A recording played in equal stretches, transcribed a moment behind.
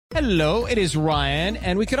Hello, it is Ryan,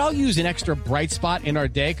 and we could all use an extra bright spot in our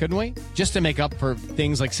day, couldn't we? Just to make up for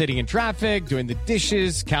things like sitting in traffic, doing the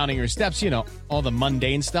dishes, counting your steps, all the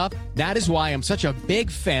mundane stuff. That is why I'm such a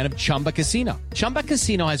big fan of Chumba Casino. Chumba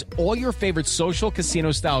Casino has all your favorite social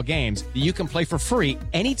casino-style games that you can play for free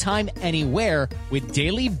anytime, anywhere with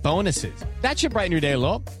daily bonuses. That should brighten your day a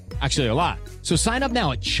little. Actually, a lot. So sign up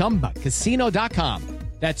now at ChumbaCasino.com.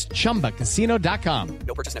 That's ChumbaCasino.com.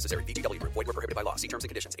 No purchase necessary. VGW Group. Void where prohibited by law. See terms and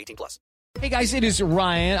conditions. 18+. Hey guys, it is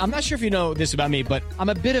Ryan. I'm not sure if you know this about me, but I'm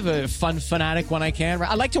a bit of a fun fanatic when I can.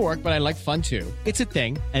 I like to work, but I like fun too. It's a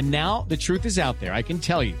thing. And now the truth is out there. I can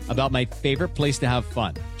tell you about my favorite place to have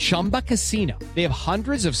fun. Chumba Casino. They have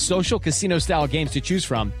hundreds of social casino style games to choose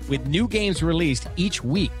from with new games released each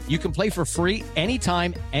week. You can play for free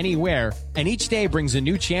anytime, anywhere. And each day brings a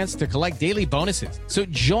new chance to collect daily bonuses. So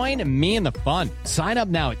join me in the fun. Sign up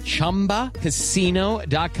now at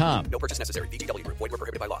ChumbaCasino.com. No purchase necessary. VGW Group. Void where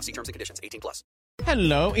prohibited by law. See terms and conditions. 18+.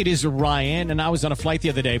 Hello, it is Ryan, and I was on a flight the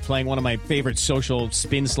other day playing one of my favorite social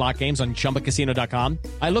spin slot games on ChumbaCasino.com.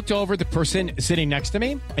 I looked over at the person sitting next to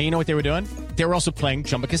me, and you know what they were doing? They were also playing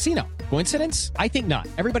Chumba Casino. Coincidence? I think not.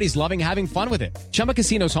 Everybody's loving having fun with it. Chumba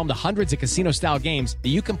Casino is home to hundreds of casino-style games that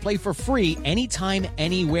you can play for free anytime,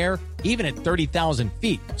 anywhere, even at 30,000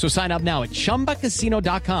 feet. So sign up now at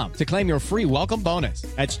ChumbaCasino.com to claim your free welcome bonus.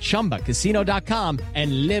 That's ChumbaCasino.com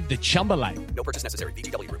and live the Chumba life. No purchase necessary.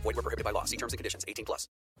 VGW Group. Void where prohibited by law. See terms and conditions. 18+.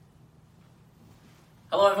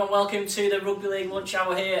 Hello everyone, welcome to the Rugby League Lunch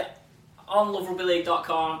Hour here on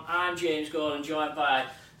loverugbyleague.com. I'm James Gordon, joined by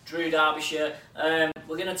Drew Derbyshire.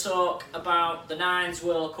 We're going to talk about the Nines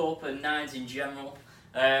World Cup and Nines in general.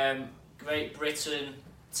 Great Britain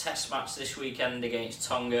test match this weekend against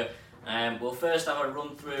Tonga. We'll first have a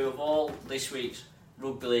run through of all this week's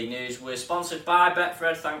Rugby League news. We're sponsored by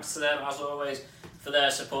Betfred, thanks to them as always for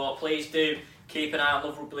their support. Please do keep an eye on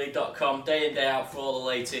loverugbyleague.com day in day out for all the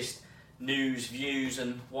latest news, views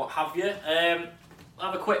and what have you. I'll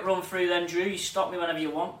have a quick run through then, Drew. You stop me whenever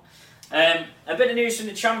you want. A bit of news from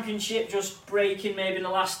the Championship just breaking maybe in the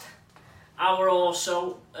last hour or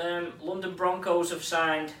so. London Broncos have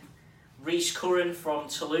signed Reece Curran from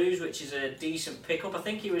Toulouse, which is a decent pickup. I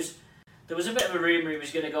think there was a bit of a rumour he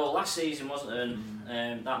was going to go last season, wasn't there?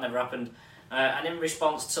 And that never happened. And in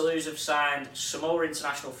response, Toulouse have signed Samoa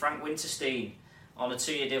international Frank Winterstein on a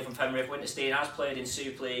 2-year deal from Penrith. Winterstein has played in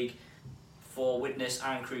Super League for Widnes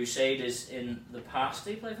and Crusaders in the past.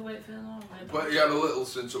 Did he play for Wakefield? But he had a little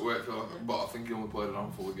stint at Wakefield, but I think he only played a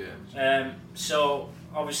handful of games. So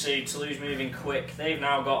obviously Toulouse moving quick. They've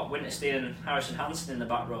now got Winterstein and Harrison Hansen in the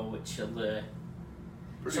back row, which will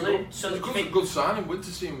good signing.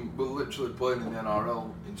 Winterstein will literally playing in the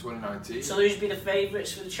NRL in 2019. Toulouse be the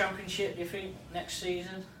favourites for the Championship, do you think, next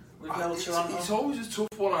season? It's always a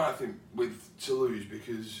tough one, I think, with Toulouse,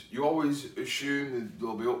 because you always assume that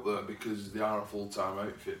they'll be up there because they are a full-time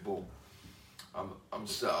outfit. But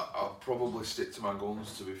I'll probably stick to my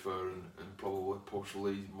guns, to be fair, and probably push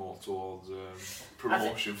Lee more towards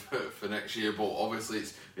promotion for next year. But obviously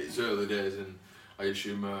it's early days, and I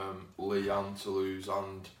assume Lee and Toulouse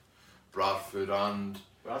and Bradford,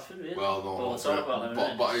 really? Well, no, we'll talk about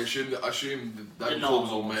them, but I assume that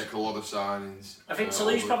clubs will make a lot of signings. I think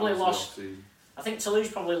Toulouse probably lost. I think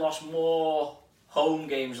Toulouse probably lost more home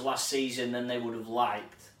games last season than they would have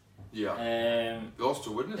liked. Yeah. They lost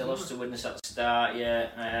to Widnes. They lost to Widnes at the start,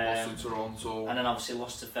 yeah. Lost to Toronto, and then obviously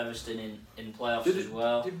lost to Featherstone in playoffs as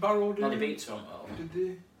well. Did Barrow do? No, they beat Toronto.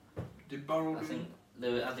 Did Barrow do? I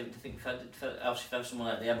think obviously Featherstone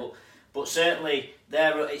won out there, but certainly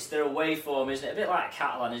it's their away form, isn't it? A bit like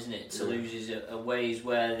Catalan, isn't it? Toulouse is aways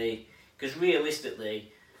where because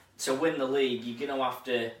realistically, to win the league, you're going to have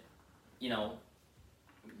to, you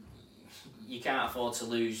can't afford to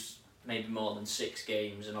lose maybe more than 6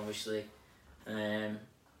 games, and obviously,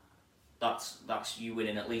 that's you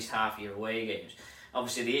winning at least half your away games.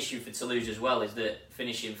 Obviously, the issue for Toulouse as well is that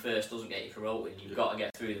finishing first doesn't get you promoted. You've got to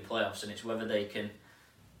get through the playoffs, and it's whether they can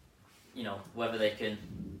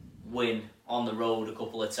win on the road a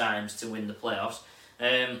couple of times to win the playoffs.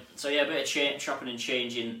 So yeah, a bit of chopping and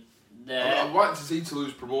changing there. I'd like to see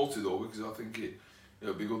Toulouse promoted though, because I think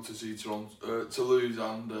it'd be good to see Toulouse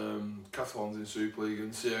and Catalans in Super League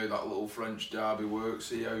and see how that little French derby works,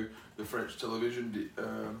 see how the French television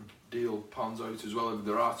deal pans out as well. If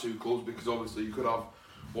there are 2 clubs, because obviously you could have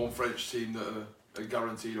one French team that are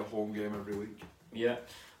guaranteed a home game every week. Yeah.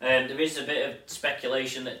 There is a bit of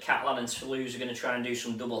speculation that Catalan and Toulouse are going to try and do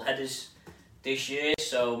some double headers this year,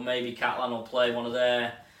 so maybe Catalan will play one of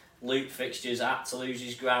their Luke fixtures at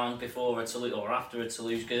Toulouse's ground before a Toulouse or after a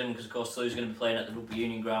Toulouse game, because of course Toulouse is going to be playing at the Rugby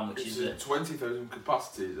Union ground, which it's is a 20,000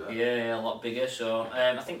 capacity, is it? Yeah, a lot bigger. So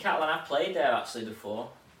I think Catalan have played there actually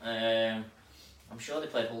before. I'm sure they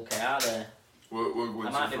played Hull KR there. We're going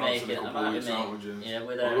I might to be France making. in a I couple might of be weeks, aren't we, James? making. Yeah, we're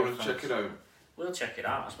We're there. going to check it out. We'll check it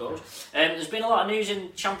out, I suppose. There's been a lot of news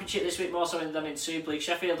in Championship this week, more so than in Super League.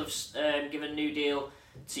 Sheffield have given a new deal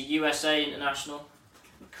to USA International,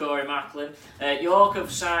 Corey Macklin. York have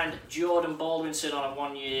signed Jordan Baldwinson on a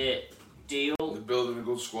 1-year deal. They're building a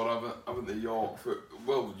good squad, haven't they, York?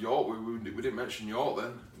 York, we didn't mention York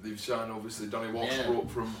then. They've signed, obviously, Danny Wattsbrook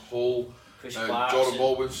from Hull. Chris Jordan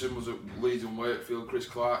Baldwinson was at Leeds and Wakefield. Chris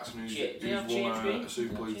Clarkson, who's James won a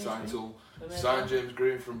Super League title. Signed James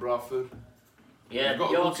Green from Bradford. Yeah,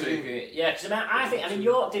 York are good. Yeah, because I mean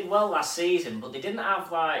York did well last season, but they didn't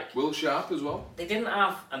have like Will Sharp as well. They didn't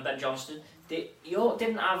have, and Ben Johnston. York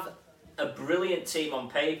didn't have a brilliant team on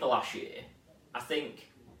paper last year. I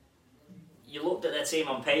think you looked at their team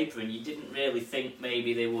on paper and you didn't really think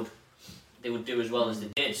maybe they would do as well as they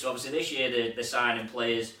did. So obviously this year they're signing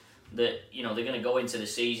players that they're going to go into the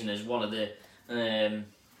season as one of the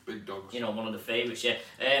big dogs. One of the favourites. Yeah.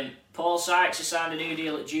 Paul Sykes has signed a new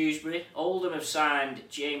deal at Dewsbury. Oldham have signed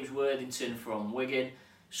James Worthington from Wigan.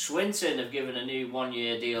 Swinton have given a new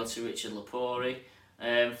 1-year deal to Richard Lapori.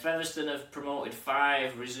 Featherstone have promoted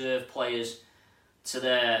 5 reserve players to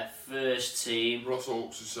their first team. Ross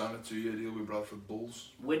Oakes has signed a 2-year deal with Bradford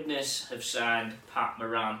Bulls. Widnes have signed Pat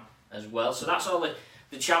Moran as well. So that's all the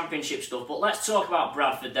Championship stuff. But let's talk about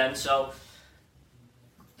Bradford then. So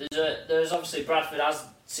there's obviously Bradford, as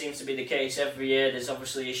seems to be the case every year. There's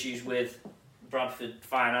obviously issues with Bradford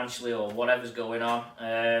financially or whatever's going on.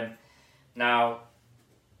 Now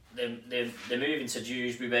they're moving to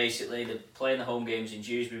Dewsbury basically. They're playing the home games in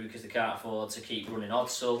Dewsbury because they can't afford to keep running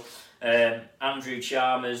Odsal. Andrew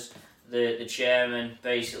Chalmers, the chairman,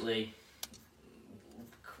 basically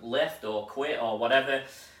left or quit or whatever.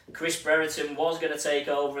 Chris Brereton was going to take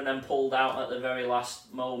over and then pulled out at the very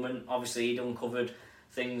last moment. Obviously he'd uncovered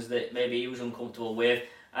things that maybe he was uncomfortable with.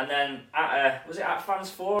 And then was it at Fans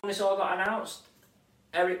Forum this all got announced?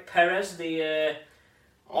 Eric Perez, the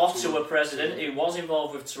Ottawa president, who was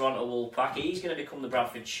involved with Toronto Wolfpack, he's going to become the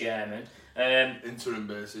Bradford chairman. Interim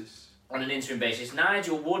basis. On an interim basis.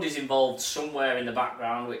 Nigel Wood is involved somewhere in the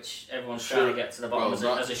background, which everyone's trying to get to the bottom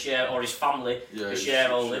as a share, or his family, as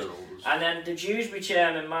shareholders. And then the Dewsbury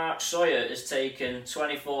chairman, Mark Sawyer, has taken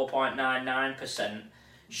 24.99%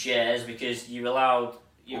 shares because you're allowed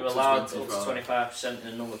up to 25% in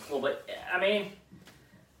another club. But, I mean,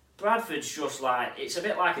 Bradford's just like, it's a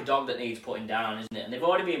bit like a dog that needs putting down, isn't it? And they've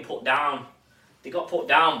already been put down. They got put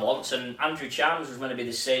down once, and Andrew Chalmers was going to be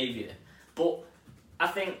the saviour. But I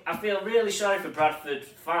feel really sorry for Bradford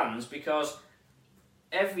fans because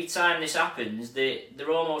every time this happens, they're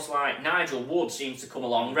almost like Nigel Wood seems to come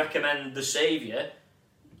along, recommend the saviour,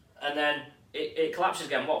 and then it collapses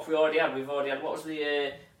again. What have we already had? We've already had, what was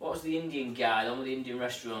the Indian guy, the one with the Indian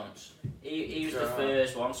restaurants? He was the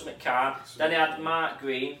first one, something Khan. Then they had Mark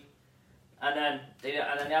Green, and then they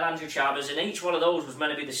had Andrew Chalmers, and each one of those was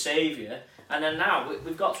meant to be the saviour. And then now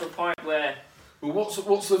we've got to a point where. Well,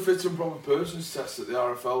 what's the fit and proper persons test that the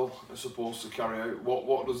RFL are supposed to carry out?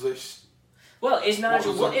 What does this? Well, is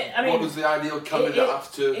Nigel Wood? What does the ideal candidate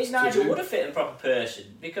have to? Is Nigel Wood a fit and proper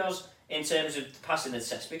person? Because in terms of passing the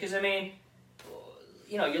test, because I mean,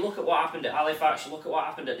 you look at what happened at Halifax, you look at what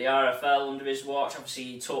happened at the RFL under his watch. Obviously,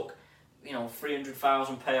 he took,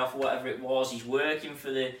 300,000 payoff or whatever it was. He's working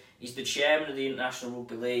he's the chairman of the International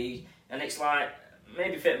Rugby League, and it's like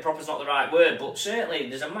maybe fit and proper is not the right word, but certainly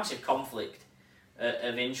there's a massive conflict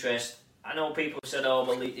of interest. I know people have said, "Oh,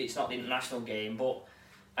 well, it's not the international game," but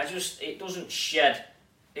it doesn't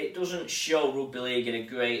show rugby league in a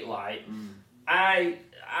great light. I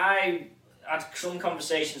had some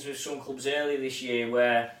conversations with some clubs earlier this year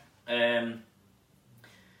where there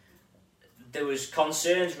was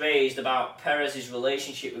concerns raised about Perez's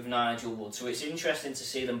relationship with Nigel Wood. So it's interesting to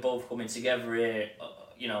see them both coming together here,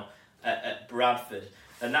 at Bradford.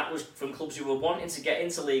 And that was from clubs who were wanting to get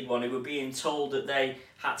into League One, who were being told that they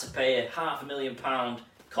had to pay a £500,000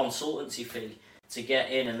 consultancy fee to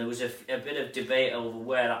get in, and there was a bit of debate over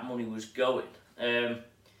where that money was going. I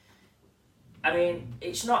mean,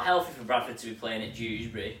 it's not healthy for Bradford to be playing at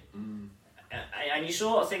Dewsbury. And you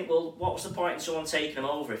sort of think, well, what's the point in someone taking them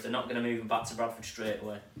over if they're not going to move them back to Bradford straight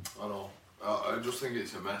away? I know. I just think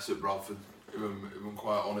it's a mess at Bradford, if I'm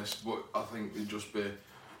quite honest. But I think they'd just be...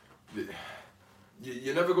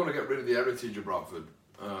 You're never going to get rid of the heritage of Bradford.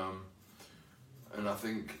 And I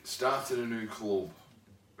think starting a new club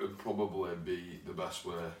would probably be the best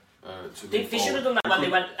way They should have done that when they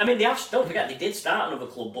went. I mean, don't forget they did start another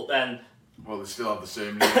club, but then. Well, they still have the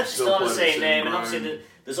same name. Still have the same name, and obviously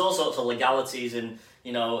there's all sorts of legalities, and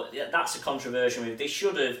that's a controversial move. They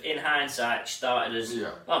should have, in hindsight, started as.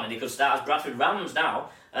 Yeah. Well, I mean, they could start as Bradford Rams now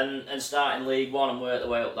and start in League One and work their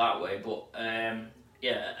way up that way. But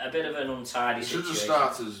a bit of an untidy situation. Should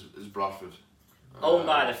have started as Bradford. Owned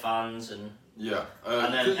by the fans and. Yeah,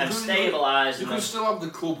 and stabilised. You could still have the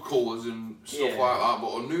club colours and stuff like that,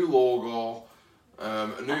 but a new logo,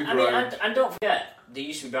 a new ground. And don't forget, there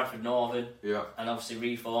used to be Bradford Northern, and obviously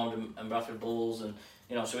reformed and Bradford Bulls, and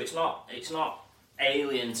so it's not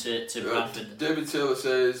alien to Bradford. David Taylor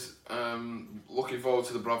says, looking forward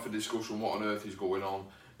to the Bradford discussion. What on earth is going on?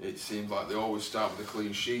 It seems like they always start with a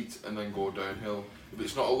clean sheet and then go downhill. If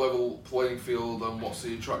it's not a level playing field, then what's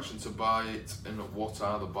the attraction to buy it, and what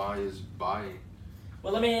are the buyers buying?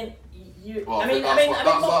 Well, I mean,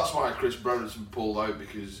 that's why Chris Brereton pulled out,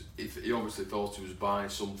 because he obviously thought he was buying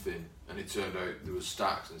something, and it turned out there was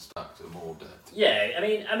stacks and stacks of more debt. Yeah, I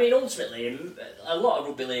mean, ultimately, a lot of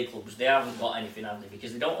rugby league clubs, they haven't got anything, have they?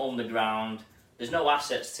 Because they don't own the ground. There's no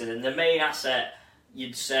assets to them. The main asset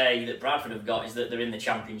you'd say that Bradford have got is that they're in the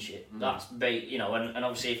Championship. That's and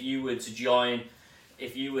obviously if you were to join,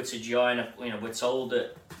 we're told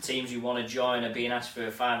that teams who want to join are being asked for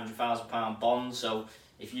a £500,000 bond. So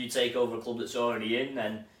if you take over a club that's already in,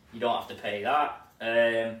 then you don't have to pay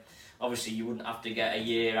that. Obviously, you wouldn't have to get a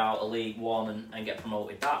year out of League One and get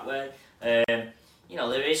promoted that way.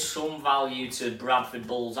 There is some value to Bradford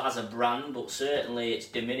Bulls as a brand, but certainly it's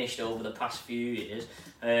diminished over the past few years.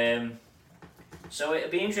 So it'll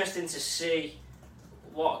be interesting to see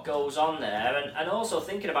what goes on there, and also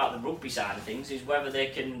thinking about the rugby side of things is whether they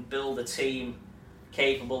can build a team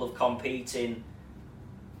capable of competing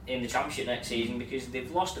in the Championship next season, because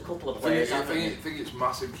they've lost a couple of players. I think it's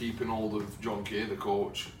massive keeping hold of John Kay, the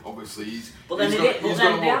coach. Obviously, But then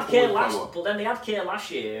they had Kay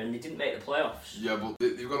last year and they didn't make the playoffs. Yeah, but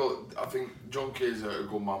they've got to. I think John Kay's a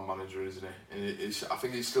good man manager, isn't he? And I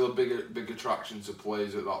think he's still a big attraction to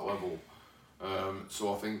players at that level.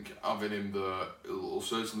 So I think having him there will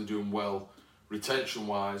certainly do him well,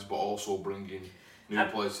 retention-wise, but also bringing new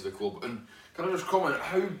players to the club. And can I just comment,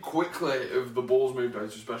 how quickly have the Bulls moved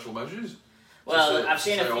out to special measures? Well, I've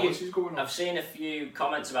seen a few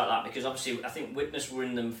comments about that, because obviously I think Witness were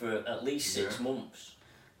in them for at least 6 months.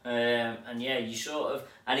 You sort of,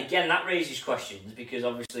 and again that raises questions, because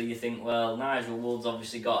obviously you think, well, Nigel Wood's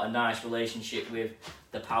obviously got a nice relationship with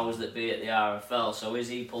the powers that be at the RFL, so is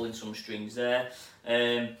he pulling some strings there?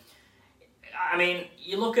 I mean,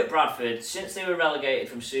 you look at Bradford, since they were relegated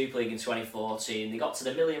from Super League in 2014, they got to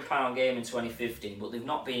the £1 million game in 2015, but they've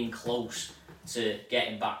not been close to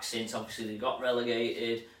getting back since. Obviously they got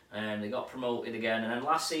relegated and they got promoted again, and then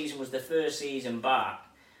last season was their first season back.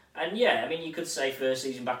 And yeah, I mean, you could say first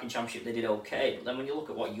season back in Championship they did okay, but then when you look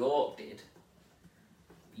at what York did,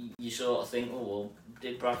 you sort of think, oh well,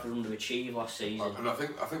 did Bradford underachieve last season? And I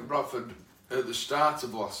think Bradford, at the start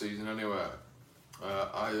of last season anyway,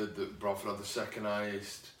 I heard that Bradford had the second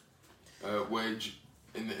highest wage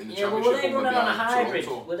in the Championship. Well, were they running on a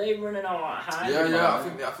hybrid? Were they running on a hybrid?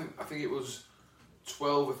 Yeah. I think it was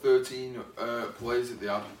 12 or 13 players that they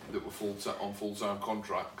had that were on full-time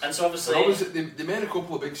contracts. And so obviously they made a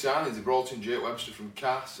couple of big signings. They brought in Jake Webster from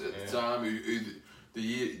Cass at the time, who the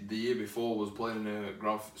year before was playing in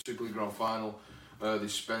a Super League Grand Final. They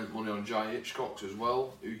spent money on Jai Hitchcock as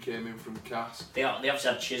well, who came in from Cass. They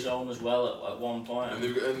obviously had Chisholm as well at one point.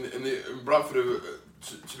 And Bradford,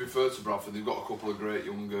 to be fair to Bradford, they've got a couple of great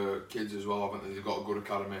younger kids as well, haven't they? They've got a good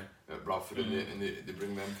academy at Bradford, and they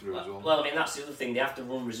bring them through as well. Well, I mean, that's the other thing. They have to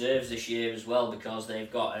run reserves this year as well, because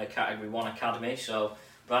they've got a Category 1 academy, so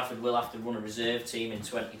Bradford will have to run a reserve team in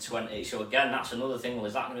 2020. So again, that's another thing. Well,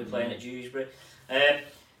 is that going to be playing at Dewsbury?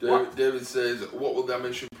 David says, what will the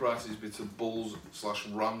admission prices be to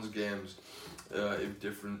Bulls/Rams games if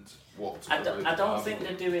different? I don't think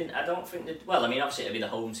they're doing. Well, I mean, obviously it'd be the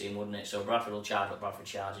home team, wouldn't it? So Bradford will charge what Bradford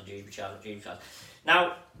charge, and Dewsbury charge what Dewsbury charge.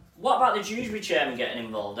 Now, what about the Dewsbury chairman getting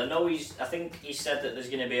involved? I think he said that there's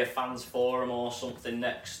going to be a fans forum or something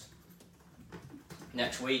next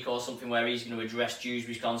week or something, where he's going to address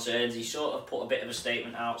Dewsbury's concerns. He sort of put a bit of a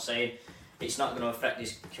statement out saying it's not going to affect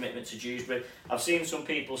his commitment to Dewsbury. I've seen some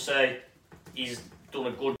people say he's done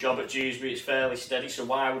a good job at Dewsbury, it's fairly steady, so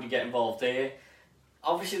why would he get involved here?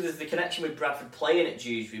 Obviously there's the connection with Bradford playing at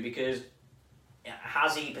Dewsbury, because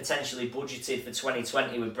has he potentially budgeted for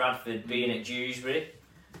 2020 with Bradford being at Dewsbury?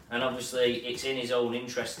 And obviously it's in his own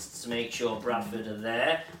interest to make sure Bradford are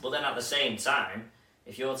there, but then at the same time,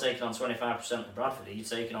 if you're taking on 25% of Bradford, you're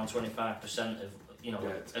taking on 25%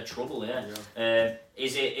 a trouble. Yeah.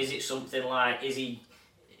 Is it something like is he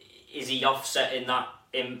offsetting that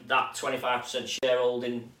 25%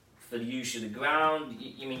 shareholding for the use of the ground?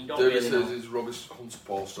 You mean you don't David really know? says, is Robbie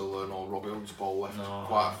Hunter-Paul still there? No, Robbie Hunter-Paul left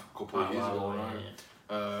quite a couple of years ago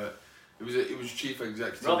now. He was chief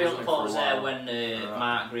executive. Robbie Hunter-Paul was there when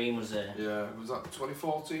Mark Green was there. Yeah, was that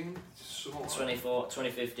 2014?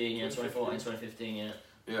 2015, yeah, 2014, 2015, yeah.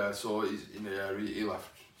 Yeah, so he left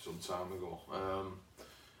some time ago.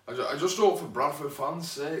 I just hope for Bradford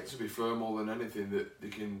fans' sake, to be fair, more than anything, that they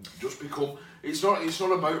can just become. It's not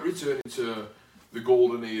about returning to the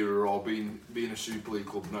golden era or being a Super League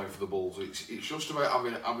club now for the Bulls. It's just about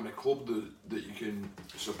having a club that you can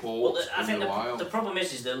support. Well, I think the problem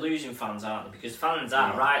is they're losing fans, aren't they? Because fans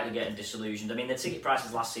are rightly getting disillusioned. I mean, the ticket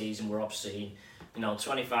prices last season were obscene.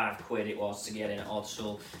 £25 it was to get in at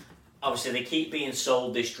Odsal. Obviously, they keep being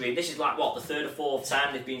sold this dream. This is like the third or fourth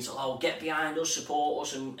time they've been told, "Oh, get behind us, support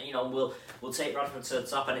us, and we'll take Bradford to the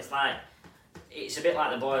top." And it's a bit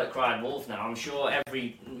like the boy that cried wolf now. I'm sure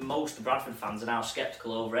most Bradford fans are now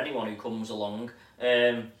sceptical over anyone who comes along.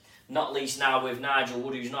 Not least now with Nigel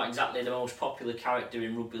Wood, who's not exactly the most popular character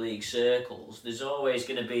in rugby league circles. There's always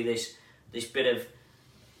going to be this bit of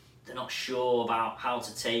they're not sure about how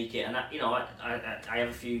to take it. And I have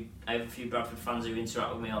a few Bradford fans who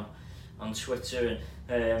interact with me on Twitter,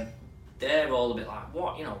 and they're all a bit like,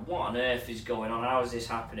 what on earth is going on? How is this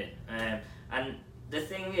happening? And the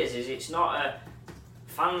thing is it's not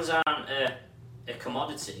fans aren't a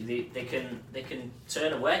commodity. They can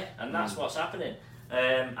turn away, and that's what's happening.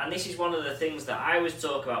 And this is one of the things that I always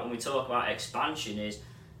talk about when we talk about expansion is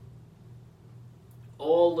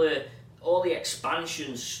all the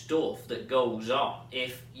expansion stuff that goes on.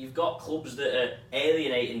 If you've got clubs that are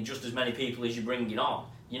alienating just as many people as you're bringing on,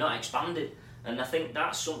 you're not expanding. And I think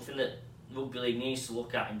that's something that rugby league needs to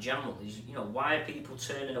look at in general. Is why are people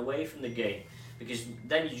turning away from the game? Because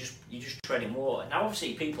then you're just treading water. Now,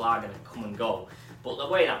 obviously, people are going to come and go, but the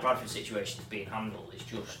way that Bradford situation is being handled is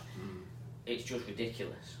just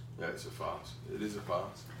ridiculous. Yeah, it's a farce. It is a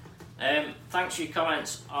farce. Thanks for your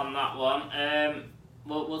comments on that one.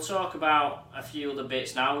 We'll talk about a few other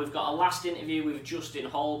bits now. We've got a last interview with Justin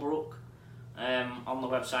Holbrook on the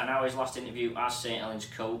website now. His last interview as St Helens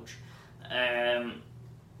coach.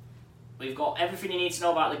 We've got everything you need to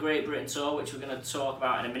know about the Great Britain Tour, which we're going to talk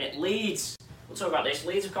about in a minute. Leeds. We'll talk about this.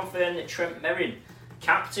 Leeds have confirmed that Trent Merrin,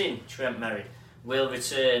 Captain Trent Merrin, will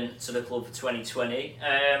return to the club for 2020.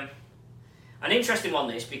 An interesting one,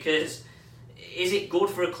 this, because is it good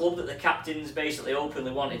for a club that the captain's basically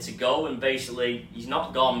openly wanted to go and basically he's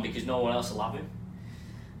not gone because no one else will have him?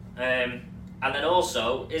 And then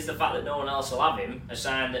also, is the fact that no one else will have him a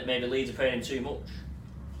sign that maybe Leeds are paying him too much?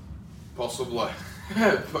 Possibly.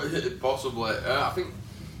 Possibly. I think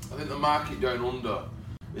the market down under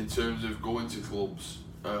in terms of going to clubs,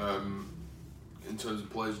 in terms of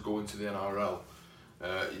players going to the NRL,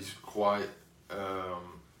 is quite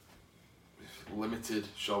limited,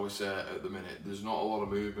 shall we say, at the minute. There's not a lot of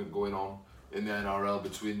movement going on in the NRL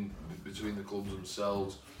between the clubs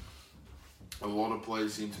themselves. A lot of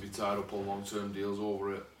players seem to be tied up on long-term deals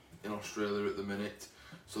over it in Australia at the minute,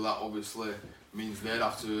 so that obviously means they'd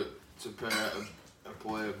have to pay a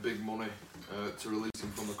player big money to release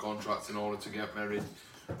him from the contract in order to get married.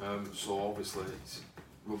 So obviously,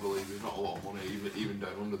 rugby league, there's not a lot of money. Even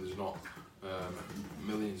down under, there's not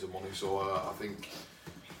millions of money. So I think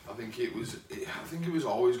it was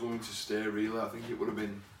always going to stay. Really, I think it would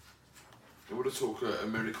have took a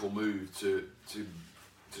miracle move to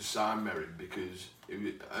sign Merrin, because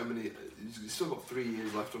he's still got 3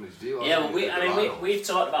 years left on his deal. Yeah, well, we've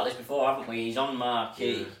talked about this before, haven't we? He's on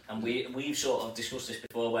marquee, and we've sort of discussed this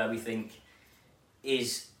before, where we think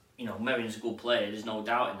Merrin's a good player. There's no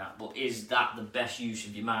doubt in that, but is that the best use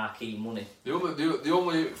of your marquee money? The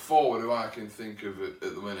only forward who I can think of at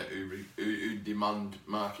the minute who demand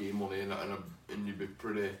marquee money and you'd be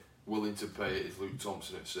pretty willing to pay it is Luke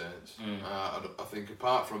Thompson at Saints. I think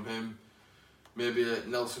apart from him, maybe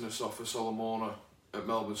Nelson Asafa Solomona at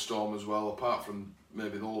Melbourne Storm as well. Apart from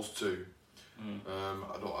maybe those two,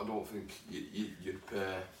 I don't think you'd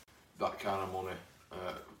pay that kind of money.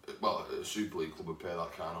 A Super League club would pay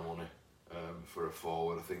that kind of money for a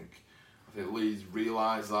forward. I think Leeds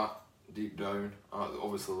realise that deep down.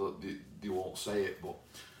 Obviously, they won't say it, but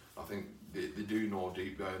I think they do know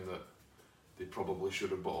deep down that they probably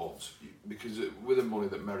should have bought, because with the money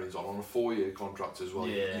that Merrin's on a 4-year contract as well,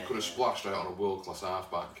 you could have splashed out on a world-class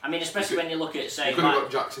half-back. I mean, especially when you look at, say, you could have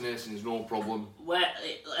got Jackson Hastings, no problem.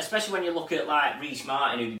 Especially when you look at like Reece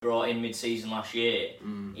Martin, who they brought in mid-season last year.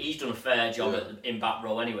 He's done a fair job in back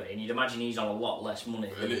row anyway, and you'd imagine he's on a lot less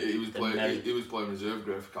money. And he was playing reserve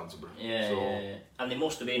grade for Canterbury. Yeah. And they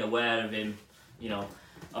must have been aware of him,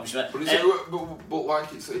 obviously. But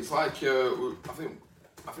like it's like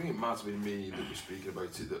I think it might have been me that was speaking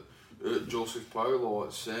about it, that Joseph Paolo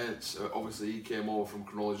at Saints, obviously he came over from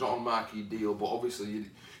Cronulla. He's not on a marquee deal, but obviously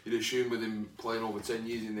you'd assume with him playing over 10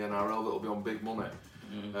 years in the NRL that'll be on big money.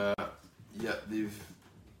 Yet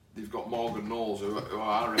they've got Morgan Knowles, who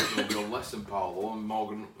I reckon will be on less than Paolo,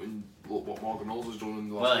 and look what Morgan Knowles has done in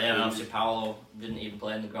the last. Well, yeah, and obviously Paolo didn't even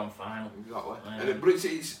play in the grand final. Exactly. But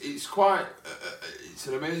it's quite it's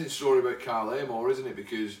an amazing story about Kyle Amor, isn't it?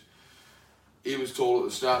 Because he was told at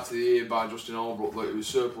the start of the year by Justin Albrook that he was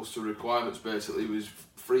surplus to requirements. Basically, he was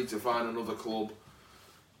free to find another club.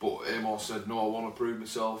 But Amor said, no, I want to prove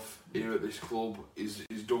myself here at this club. He's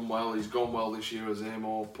done well, he's gone well this year as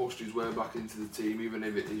Amor, pushed his way back into the team, even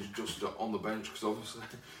if it is just on the bench, because obviously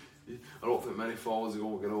I don't think many forwards are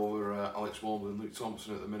going to get over Alex Walmsley and Luke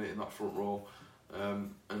Thompson at the minute in that front row.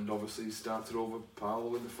 And obviously he started over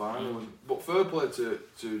Paolo in the final. But fair play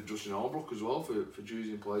to Justin Albrook as well for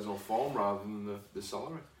choosing players on form rather than the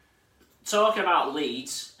salary. Talking about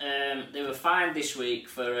Leeds, they were fined this week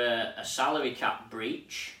for a salary cap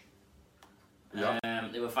breach. Yeah.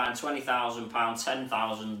 They were fined £20,000,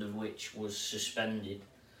 £10,000 of which was suspended,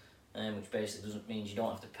 which basically means you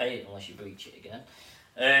don't have to pay it unless you breach it again.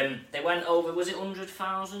 They went over, was it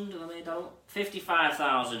 100,000? Have I made that up?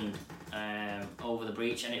 55,000 over the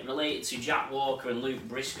breach, and it related to Jack Walker and Luke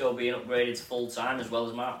Briscoe being upgraded to full time, as well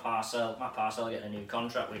as Mark Parcell. Mark Parcell getting a new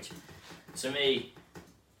contract, which to me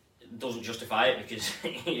doesn't justify it, because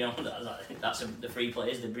that's the free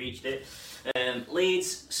players that breached it.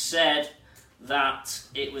 Leeds said that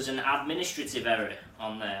it was an administrative error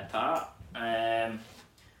on their part.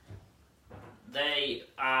 They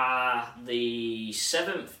are the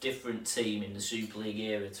 7th different team in the Super League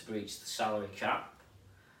era to breach the salary cap.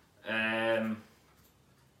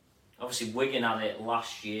 Obviously, Wigan had it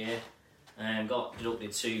last year and got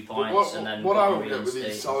deducted 2 points. What I don't get with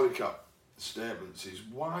these salary cap statements is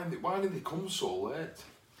why did they come so late?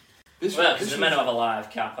 Because they're meant to have a live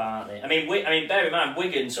cap, aren't they? I mean, bear in mind,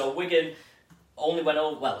 Wigan only went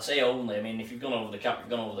over. Well, say only. I mean, if you've gone over the cap, you've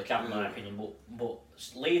gone over the cap, in my opinion. But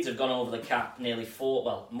Leeds have gone over the cap nearly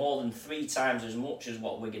more than 3 times as much as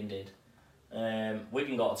what Wigan did.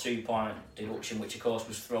 Wigan got a 2-point deduction, which of course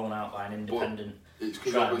was thrown out by an independent. But it's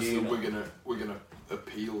because obviously Wigan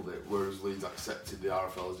appealed it, whereas Leeds accepted the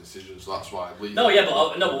RFL's decision, so that's why Leeds.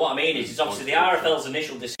 But what I mean is obviously the RFL's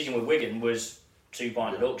initial decision with Wigan was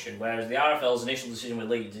 2-point deduction, whereas the RFL's initial decision with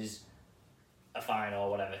Leeds is a fine or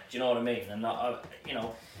whatever. Do you know what I mean? And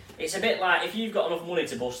it's a bit like if you've got enough money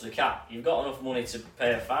to bust the cap, you've got enough money to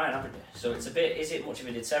pay a fine, haven't you? So it's a bit. Is it much of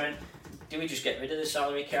a deterrent? Do we just get rid of the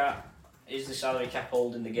salary cap? Is the salary cap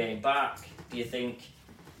holding the game back? Do you think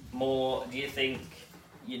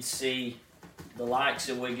you'd see the likes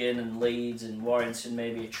of Wigan and Leeds and Warrington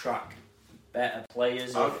maybe attract better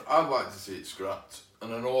players? I'd like to see it scrapped,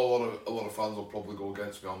 and I know a lot of fans will probably go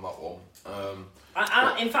against me on that one.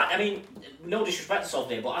 In fact, I mean, no disrespect to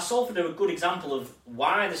Salford here, but Salford are a good example of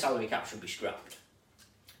why the salary cap should be scrapped.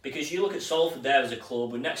 Because you look at Salford there as a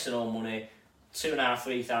club with next to no money,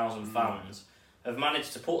 2,500-3,000 fans, have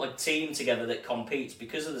managed to put a team together that competes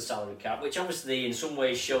because of the salary cap, which obviously in some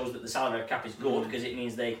ways shows that the salary cap is good because it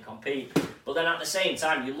means they can compete. But then at the same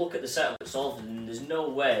time, you look at the setup at Salford and there's no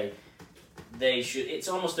way they should. It's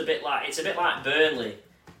almost a bit like Burnley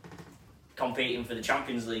competing for the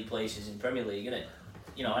Champions League places in Premier League, isn't it?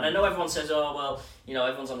 And I know everyone says,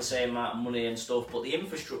 everyone's on the same amount of money and stuff, but the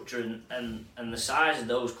infrastructure and the size of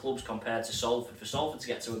those clubs compared to Salford, for Salford to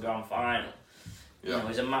get to a grand final,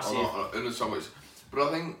 is a massive. I understand what it's, but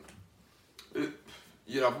I think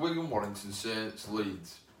you'd have Wigan, Warrington, Saints,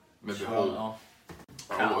 Leeds, maybe Hull.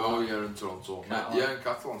 And Toronto. And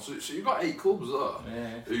Catalan. So you've got 8 clubs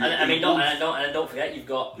there. And don't forget you've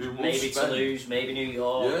got maybe Toulouse, maybe New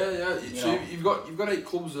York. So you've got 8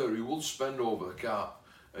 clubs there who will spend over the cap,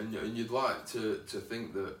 and you'd like to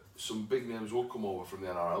think that some big names will come over from the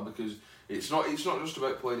NRL, because it's not just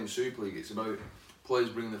about playing in Super League. It's about players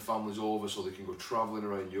bringing their families over so they can go travelling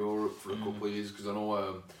around Europe for a couple of years. Because I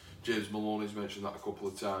know James Maloney's mentioned that a couple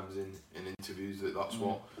of times in interviews that's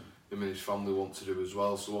what him and his family want to do as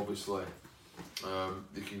well. So obviously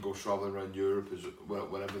they can go travelling around Europe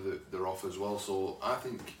whenever they're off as well. So I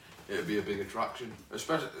think it'd be a big attraction.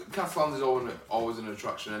 Especially Catalans is always an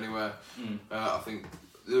attraction anyway. I think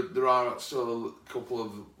there are still a couple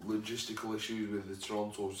of logistical issues with the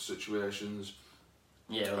Toronto situations.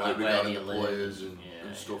 Yeah, like where they the live players and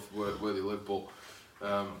stuff where they live, but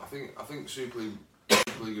I think Super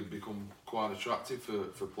League had become quite attractive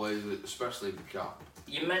for players, especially the cap.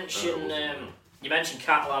 You mentioned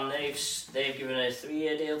Catalan. They've given a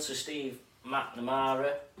 3-year deal to Steve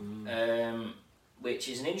McNamara, which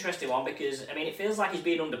is an interesting one because I mean it feels like he's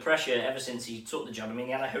been under pressure ever since he took the job. I mean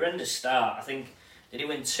he had a horrendous start. I think did he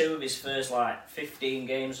win 2 of his first 15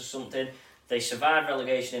 games or something. They survived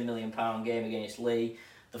relegation in £1 million game against Lee.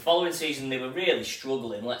 The following season they were really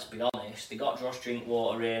struggling, let's be honest. They got Josh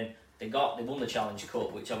Drinkwater in, they won the Challenge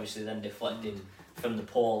Cup, which obviously then deflected from the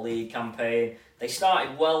poor league campaign. They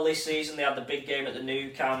started well this season, they had the big game at the Nou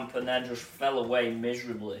Camp and then just fell away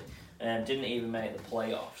miserably and didn't even make the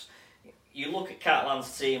playoffs. You look at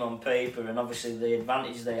Catalan's team on paper and obviously the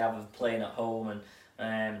advantage they have of playing at home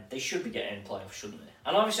and they should be getting playoffs, shouldn't they?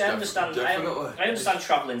 And obviously I understand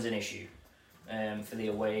travelling's an issue. For the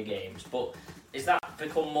away games, but is that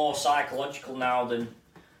become more psychological now than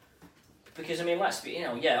because I mean let's be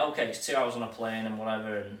okay it's 2 hours on a plane and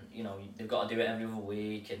whatever and they've got to do it every other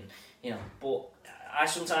week and but I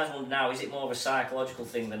sometimes wonder now is it more of a psychological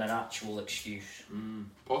thing than an actual excuse?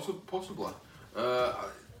 Possibly.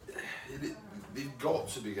 They've got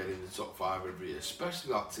to be getting the top 5 every year,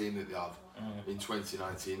 especially that team that they had in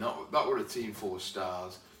 2019. That were a team full of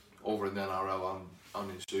stars over in the NRL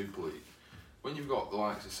and in Super League. When you've got the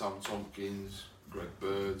likes of Sam Tompkins, Greg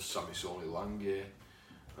Bird, Sammy Sonny Lange,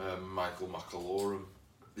 Michael McAlorum,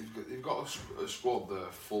 they've got a squad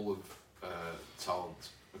there full of talent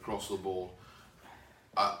across the board.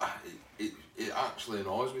 It actually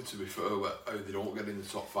annoys me, to be fair, how they don't get in the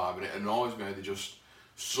top 5, and it annoys me how they just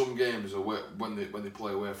some games away, when they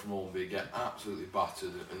play away from home they get absolutely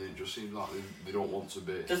battered and it just seems like they don't want to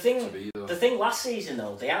be there. The thing last season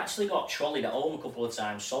though, they actually got trolleyed at home a couple of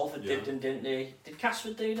times. Salford did them, didn't they? Did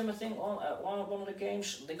Casford do them? I think at one of the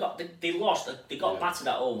games they lost. They got battered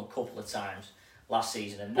at home a couple of times last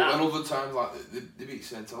season. But then other times they beat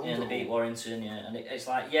St Helens. Yeah, they beat Warrington. Yeah, and it's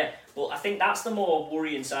But I think that's the more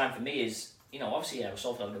worrying sign for me is obviously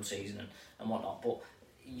Salford had a good season and whatnot, but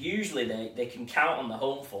usually they can count on the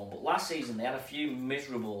home form, but last season they had a few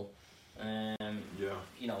miserable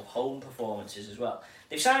home performances as well.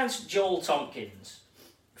 They've signed Joel Tompkins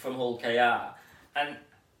from Hull KR and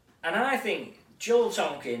I think Joel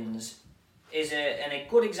Tompkins is a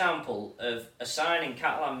good example of a signing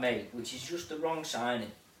Catalan make which is just the wrong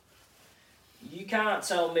signing. You can't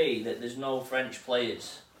tell me that there's no French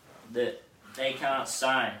players that they can't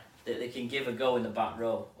sign, that they can give a go in the back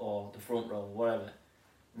row or the front row or whatever,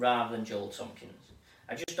 rather than Joel Tompkins.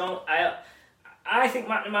 I just don't. I think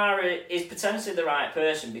McNamara is potentially the right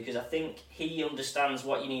person because I think he understands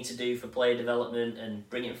what you need to do for player development and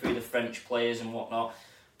bringing through the French players and whatnot.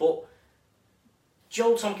 But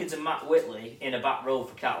Joel Tompkins and Matt Whitley in a back row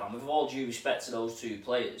for Catalan, with all due respect to those two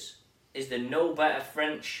players, is there no better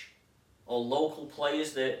French or local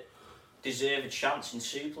players that deserve a chance in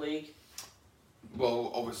Super League?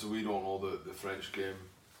 Well, obviously we don't know the French game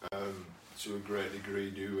to a great degree,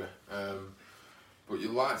 do we? But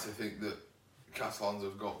you'd like to think that Catalans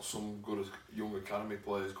have got some good young academy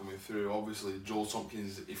players coming through. Obviously, Joel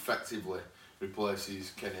Tompkins effectively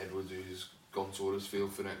replaces Ken Edwards, who's gone to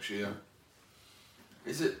Huddersfield for next year.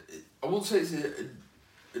 I wouldn't say it's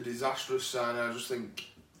a disastrous sign. I just think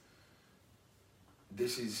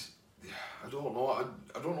this is. I don't know.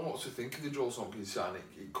 I don't know what to think of the Joel Tompkins signing.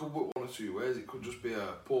 It could work one or two ways. It could just be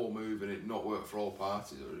a poor move and it not work for all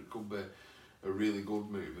parties, or it could be a really good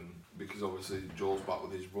move. And because obviously Joel's back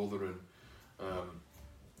with his brother, and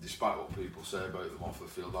despite what people say about them off the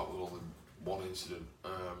field, that was only one incident.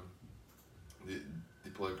 They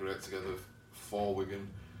played great together for Wigan.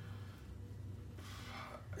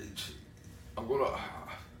 I'm gonna.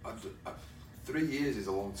 3 years is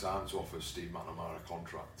a long time to offer Steve McNamara a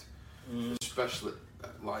contract. Especially,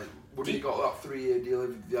 would he got that 3-year deal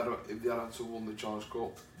if they had to won the Challenge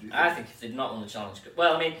Cup? I think if they'd not won the Challenge Cup,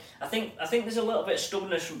 well, I mean, I think there's a little bit of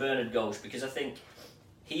stubbornness from Bernard Ghost because I think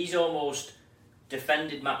he's almost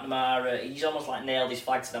defended McNamara. He's almost nailed his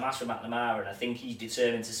flag to the mast for McNamara, and I think he's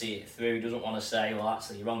determined to see it through. He doesn't want to say, well,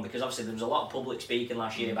 actually, you're wrong, because obviously there was a lot of public speaking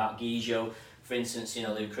last year about Guijo, for instance.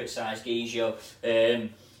 They criticised Guijo. And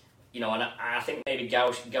I think maybe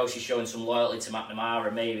Gauss is showing some loyalty to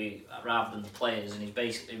McNamara, maybe rather than the players, and he's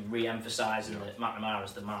basically re-emphasising that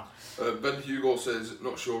McNamara's the man. Ben Hugo says,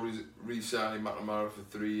 not sure re-signing McNamara for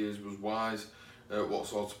 3 years was wise. What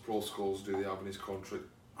sort of protocols do they have in his contract?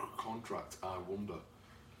 I wonder.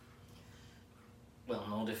 well,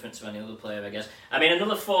 no different to any other player, I guess. I mean,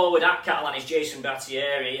 another forward at Catalan is Jason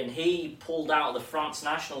Battieri, and he pulled out of the France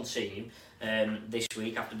national team this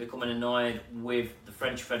week after becoming annoyed with the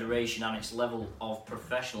French Federation and its level of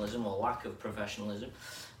professionalism, or lack of professionalism.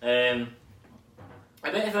 A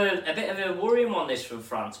bit of a worrying one, this, from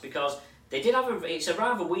France, because they did have it's a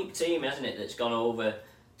rather weak team, isn't it, that's gone over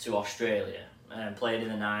to Australia and played in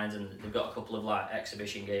the nines, and they've got a couple of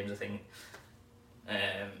exhibition games, I think.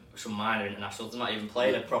 Some minor internationals. They're not even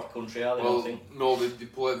playing a proper country, are they? Well, I think. no, they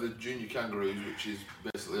play the Junior Kangaroos, which is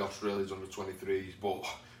basically Australia's under 23s, but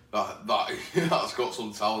that's got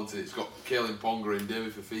some talent in it. It's got Kaelin Ponga and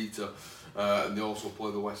David Fafita, and they also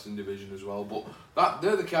play the Western Division as well. But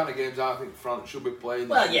they're the kind of games I think France should be playing.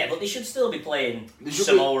 Well, yeah, but they should still be playing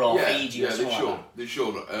Samoa or Fiji or something like that. They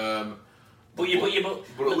should. But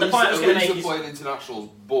the point I was going to make is playing internationals,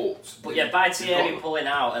 but yeah, by Thierry pulling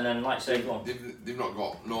out, and then say, go on. They've not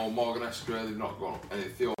got Morgan Escray, they've not got any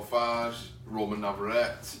Theo Fage, Roman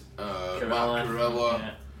Navarrete, Matt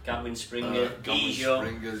Corella, Gadwin Springer, Tony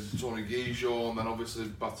Guijo, and then obviously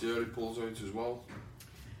Battieri pulls out as well.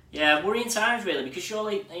 Yeah, worrying times really, because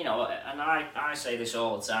surely, and I say this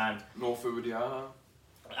all the time. No Fudiana.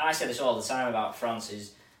 I say this all the time about France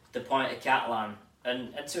is the point of Catalan.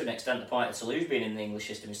 And to an extent, the point of Toulouse being in the English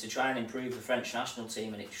system is to try and improve the French national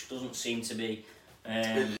team, and it just doesn't seem to be.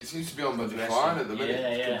 It seems to be on the decline at the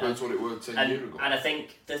minute compared to what it was 10 years ago. And I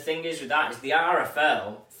think the thing is with that is the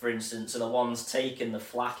RFL, for instance, are the ones taking the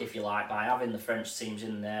flack, if you like, by having the French teams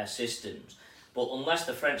in their systems. But unless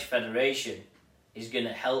the French Federation is going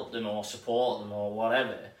to help them or support them or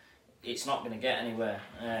whatever, it's not going to get anywhere,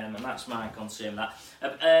 and that's my concern.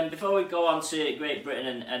 That before we go on to Great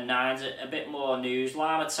Britain and nines, a bit more news.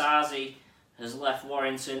 Lama Tazi has left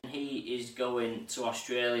Warrington. He is going to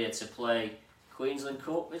Australia to play Queensland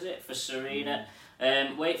Cup, is it, for Serena?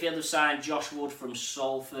 Wakefield have signed Josh Wood from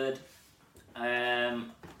Salford.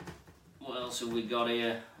 What else have we got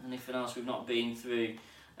here? Anything else we've not been through?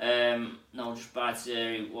 No, just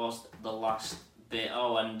Battieri was the last bit.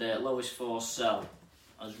 Oh, and Lois Forsell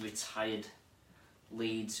as retired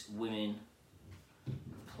Leeds women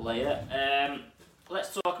player.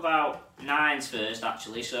 Let's talk about nines first,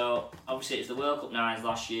 actually. So obviously it's the World Cup nines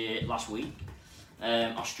last week.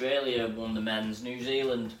 Australia won the men's, New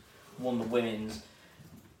Zealand won the women's.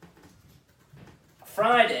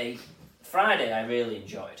 Friday I really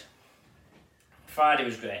enjoyed. Friday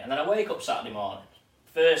was great, and then I wake up Saturday morning.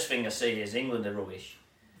 First thing I see is England are rubbish.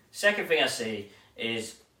 Second thing I see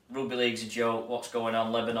is Rugby League's a joke, what's going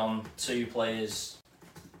on? Lebanon, 2 players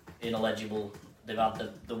ineligible. They've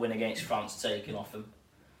had the win against France taken off them.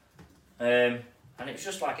 And it was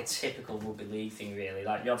just like a typical Rugby League thing, really.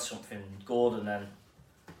 Like, you had something good, and then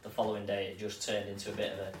the following day it just turned into a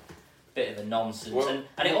bit of a nonsense. Well,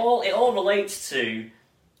 and it all relates to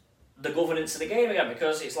the governance of the game again,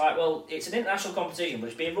 because it's like, well, it's an international competition, but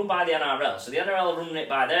it's being run by the NRL, so the NRL are running it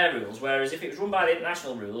by their rules, whereas if it was run by the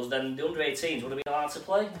international rules, then the under-18s would have been allowed to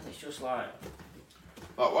play. It's just like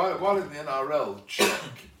why didn't the NRL check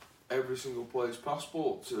every single player's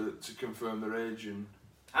passport to confirm their age and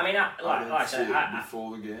I mean, like I said,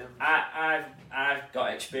 before the game? I've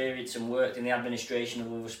got experience and worked in the administration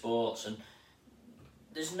of other sports, and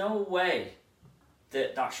there's no way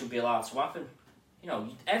that should be allowed to happen. You know,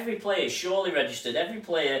 every player is surely registered. Every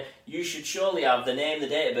player, you should surely have the name, the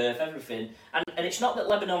date of birth, everything. And it's not that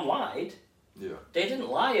Lebanon lied. Yeah. They didn't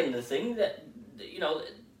lie in the thing. That, you know,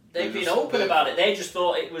 they've been open about it. They just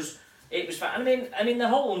thought it was fine. I mean, the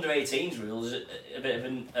whole under-18s rule is a bit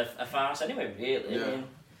of a farce anyway. Really. Yeah. I mean,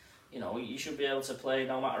 you know, you should be able to play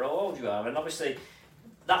no matter how old you are. And obviously,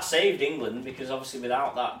 that saved England, because obviously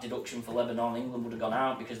without that deduction for Lebanon, England would have gone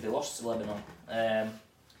out because they lost to Lebanon.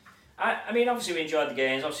 I mean, obviously we enjoyed the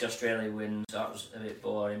games. Obviously Australia wins, so that was a bit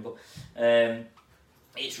boring. But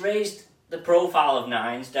it's raised the profile of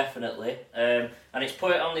nines, definitely. And it's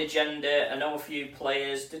put it on the agenda. I know a few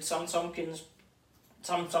players. Did Sam Tompkins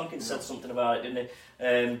said something about it, didn't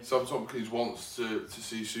he? Sam Tompkins wants to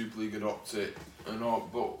see Super League adopt it,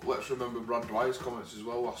 but let's remember Brad Dwyer's comments as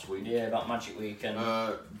well last week. Yeah, about Magic Weekend.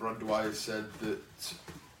 Brad Dwyer said that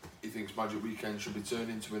he thinks Magic Weekend should be turned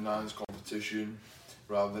into a nines competition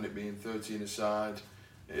rather than it being 13 aside.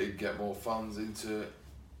 It'd get more fans into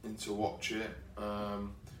watch it. I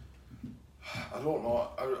don't know.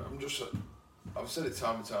 I've said it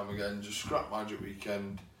time and time again. Just scrap Magic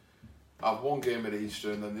Weekend. Have one game at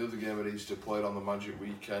Easter and then the other game at Easter played on the Magic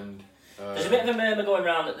Weekend. There's a bit of a murmur going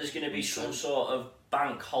around that there's going to be some sort of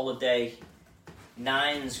bank holiday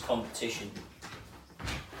nines competition.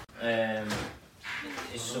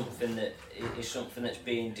 Is something that's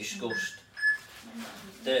being discussed.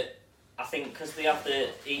 That I think because they have the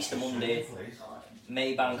Easter Monday,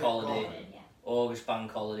 May bank holiday, August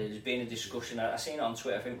bank holiday, there's been a discussion, I seen it on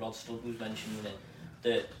Twitter, I think Rod Studd was mentioning it,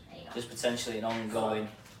 that there's potentially an ongoing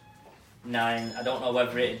 9, I don't know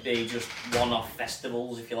whether it'd be just one-off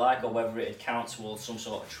festivals, if you like, or whether it'd count towards some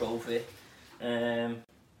sort of trophy. I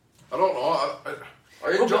don't know,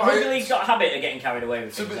 I enjoy Rugby it. League's got a habit of getting carried away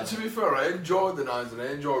with things. To be fair, I enjoyed the 9s and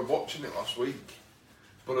I enjoyed watching it last week.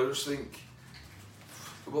 But I just think,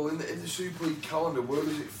 well, in the Super League calendar, where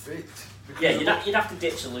does it fit? Because Yeah, you'd have to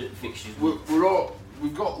ditch the loot fixtures.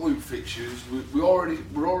 We've got loot fixtures. We're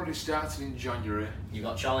already starting in January. You've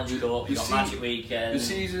got Challenge Cup, you've got Magic Weekend. The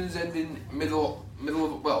season's ending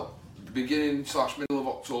beginning / middle of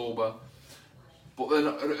October. But then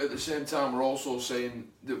at the same time, we're also saying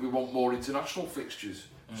that we want more international fixtures.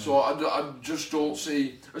 So I just don't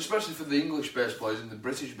see, especially for the English-based players and the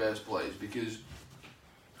British-based players, because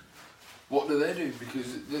what do they do?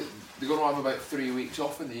 Because they're going to have about 3 weeks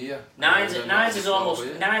off in the year. Nines has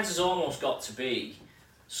almost got to be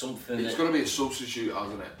something. It's got to be a substitute,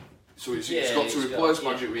 hasn't it? So it's got to replace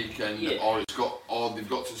Magic Weekend, or they've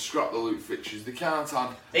got to scrap the loot fixtures. They can't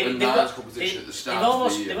have a nines competition at the start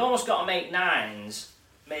of the year. They've almost got to make nines.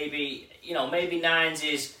 Maybe nines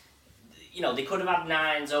is. They could have had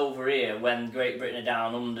nines over here when Great Britain are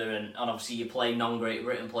down under, and obviously you play non-Great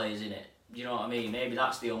Britain players in it. Do you know what I mean? Maybe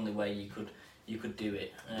that's the only way you could do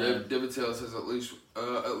it. David Taylor says at least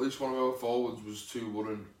one of our forwards was too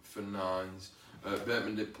wooden for 9s.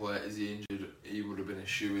 Bateman did play. Is he injured? He would have been a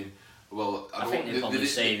shoe-in. Well, I think they're probably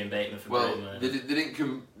saving Bateman for Britain. They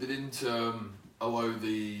didn't allow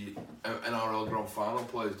the NRL Grand Final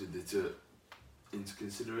players, did they, into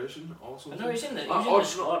consideration or something? No, he's in the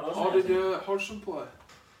squad, wasn't he? Did Hodgson play?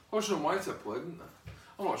 Hodgson and Whitehead played, didn't they?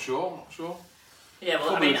 I'm not sure. Yeah, well,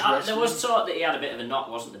 probably there was talk that he had a bit of a knock,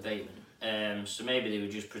 wasn't there, Bateman? So maybe they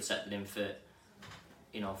were just protecting him for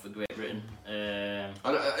Great Britain. I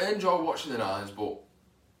enjoy watching the 9s, but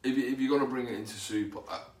if you're going to bring it into Super,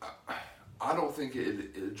 I don't think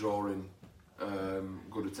it'd draw in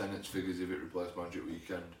good attendance figures if it replaced Magic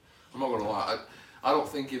Weekend. I'm not going to lie. I don't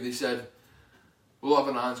think if they said we'll have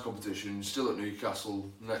a 9s competition still at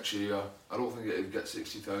Newcastle next year, I don't think it'd get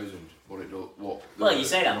 60,000. Well, you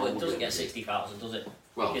say that, but it doesn't get 60,000, does it?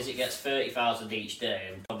 Well, because it gets 30,000 each day,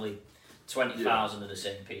 and probably 20,000 of the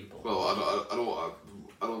same people. Well,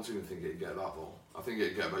 I don't even think it'd get that though. I think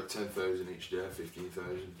it'd get about 10,000 each day,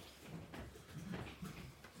 15,000.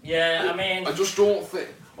 Yeah, I mean, I just don't think.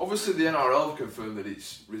 Obviously, the NRL have confirmed that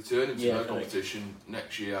it's returning to their competition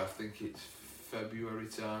next year. I think it's February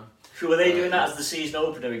time. So were they doing that as the season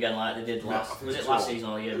opener again, like they did last? Was it last season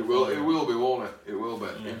or year? It will be, won't it? It will be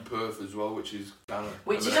in Perth as well, which is kind of.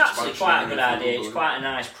 Which is actually quite a good idea. It's quite a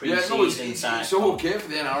nice pre-season side. It's okay for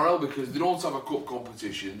the NRL because they don't have a cup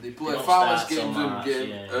competition. They play far less games than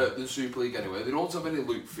the Super League anyway. They don't have any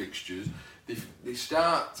loop fixtures. They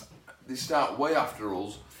start way after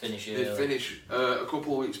us. They finish a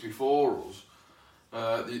couple of weeks before us.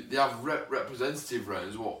 They have representative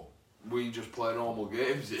rounds. What we just play normal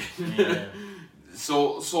games in. Yeah.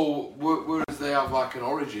 so whereas they have like an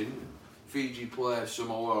origin, Fiji play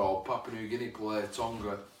Samoa or Papua New Guinea play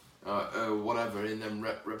Tonga, whatever in them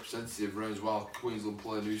representative rounds, while Queensland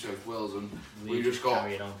play New South Wales, and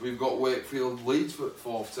we've got Wakefield Leeds for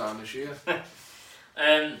 4th time this year.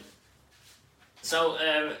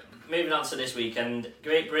 Moving on to this weekend,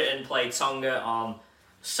 Great Britain play Tonga on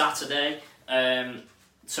Saturday.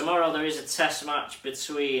 Tomorrow there is a test match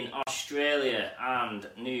between Australia and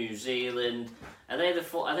New Zealand. Are they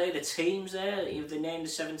the teams there? Have they named the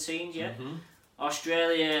 17s yet? Mm-hmm.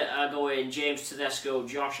 Australia are going James Tedesco,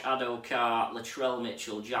 Josh Adokar, Latrell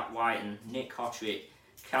Mitchell, Jack Whiten, Nick Hottrick,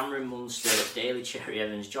 Cameron Munster, Daly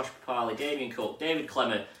Cherry-Evans, Josh Papali, Damien Cook, David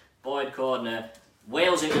Clemmer, Boyd Cordner,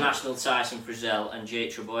 Wales international Tyson Frizzell, and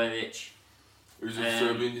Jake Trebojevic. Who's of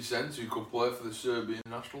Serbian descent, who could play for the Serbian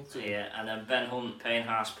national team. Yeah, and then Ben Hunt, Payne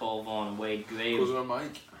Haas, Paul Vaughan, and Wade Graham. Cousin of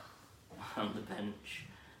Mike. On the bench.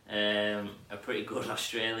 A pretty good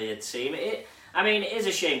Australia team. It is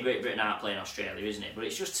a shame Great Britain aren't playing Australia, isn't it? But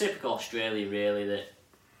it's just typical Australia, really, that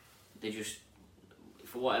they just,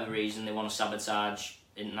 for whatever reason, they want to sabotage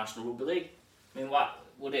International Rugby League. I mean, what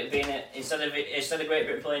would it have been instead of Great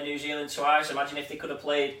Britain playing New Zealand twice? Imagine if they could have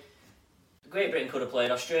played. Great Britain could have played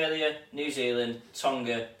Australia, New Zealand,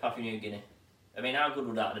 Tonga, Papua New Guinea. I mean, how good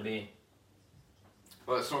would that have been?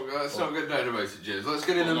 Well, let's not get down about it, James. Let's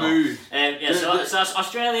get in the mood. So that's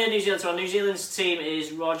Australia, New Zealand. So New Zealand's team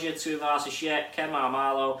is Roger Tuivasa-Sheck, Ken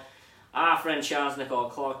Marmalo, our friend Charles Nicole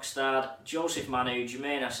Klogstad, Joseph Manu,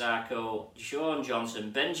 Jermaine Asako, Sean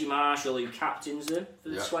Johnson, Benji Marshall, who captains them for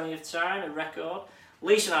the 20th time, a record.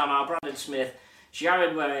 Leeson Armour, Brandon Smith,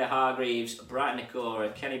 Jared Warrior-Hargreaves, Brighton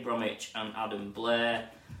Nakora, Kenny Bromwich and Adam Blair.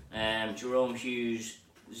 Jerome Hughes,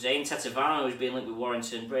 Zane Tetevano, who's been linked with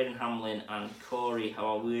Warrington, Braden Hamlin and Corey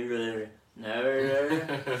Hawawira.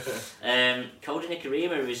 Cody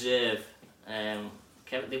Nikarima reserve.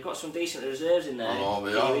 They've got some decent reserves in there. Oh,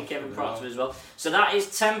 they are. Kevin Proctor as well. So that is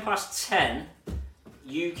 10:10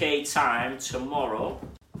 UK time tomorrow,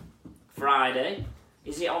 Friday.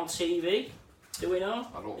 Is it on TV? Do we know?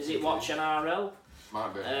 I don't Is think it Watch NRL?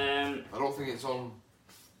 Might be. I don't think it's on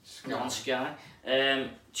Sky. Not on Sky.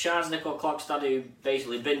 Charles Nicol Clogstad, who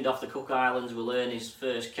basically binned off the Cook Islands, will earn his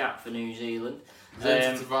first cap for New Zealand.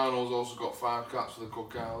 Zane Tetevano's also got 5 caps for the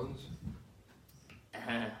Cook Islands.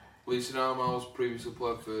 Leeson Armour's previously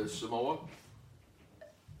played for Samoa.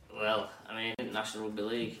 Well, I mean, International Rugby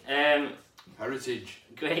League. Heritage.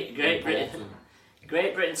 Great Britain.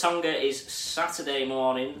 Great Britain Tonga is Saturday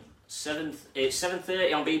morning. It's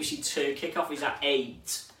 7:30 on BBC Two. Kick-off is at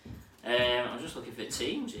 8. I'm just looking for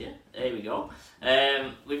teams here. There we go.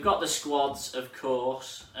 We've got the squads, of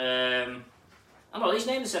course. He's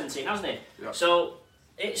named the 17, hasn't he? Yep. So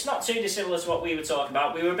it's not too dissimilar to what we were talking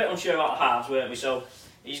about. We were a bit unsure about the halves, weren't we? So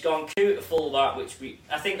he's gone Coote at fullback,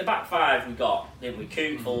 I think the back 5 we got, didn't we?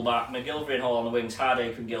 Coote fullback, McGilvery and Hall on the wings,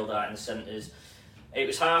 Hardacre and Gildart in the centres. It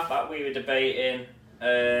was half-back we were debating.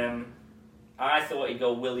 I thought he'd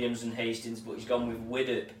go Williams and Hastings, but he's gone with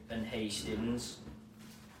Widdop and Hastings.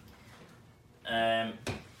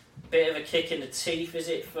 Bit of a kick in the teeth, is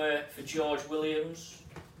it, for George Williams?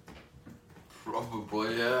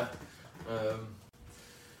 Probably, yeah.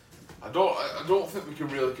 I don't think we can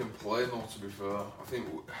really complain though. To be fair,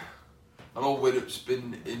 I know Widdop's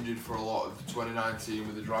been injured for a lot of 2019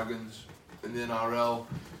 with the Dragons in the NRL,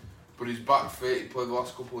 but he's back fit. He played the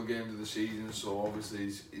last couple of games of the season, so obviously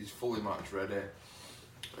he's fully match ready.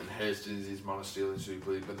 And Hastings is Man of Steel in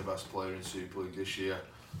Super League, been the best player in Super League this year.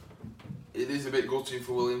 It is a bit gutting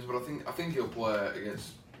for Williams, but I think he'll play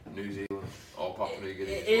against New Zealand or Papua New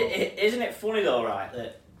Guinea. Isn't it funny though, right,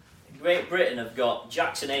 that Great Britain have got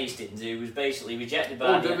Jackson Hastings, who was basically rejected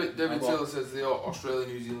by... David Taylor says the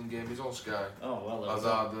Australia-New Zealand game is on Sky. Oh, well... As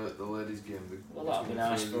are the ladies' game. Well, that'll be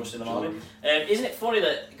nice for us in the morning. Isn't it funny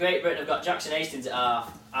that Great Britain have got Jackson Hastings at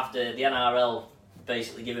half after the NRL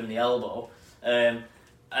basically give him the elbow, and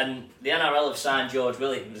the NRL have signed George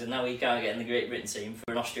Williams, and now he can't get in the Great Britain team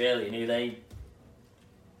for an Australian who they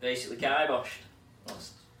basically kiboshed.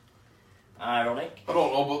 That's ironic. I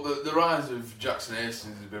don't know, but the rise of Jackson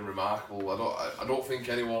Hastings has been remarkable. I don't think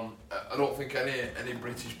any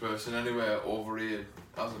British person anywhere over here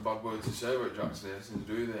has a bad word to say about Jackson Hastings,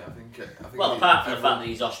 do they? I think well, apart from the fact that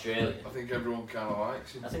he's Australian. I think everyone kind of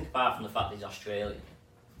likes him. I think apart from the fact that he's Australian,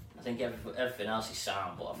 I think everything else is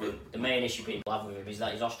sound, but I think the main issue people have with him is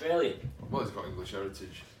that he's Australian. Well, he's got English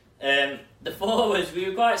heritage. The forwards, we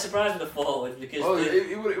were quite surprised with the forwards because... Well,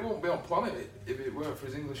 it wouldn't be on planet if it weren't for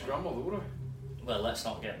his English grandmother, would it? Well, let's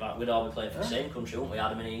not get back. We'd all be playing for the same country, wouldn't we,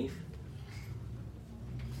 Adam and Eve?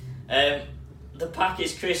 The pack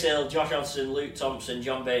is Chris Hill, Josh Johnson, Luke Thompson,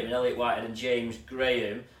 John Bateman, Elliot Whitehead and James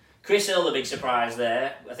Graham. Chris Hill, the big surprise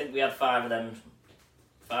there. I think we had 5 of them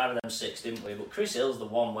 6, didn't we? But Chris Hill's the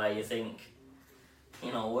one where you think, I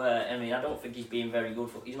don't think he's been very good.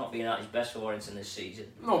 He's not been at his best for Warrington this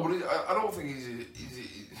season. No, but I don't think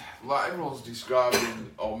he's like everyone's describing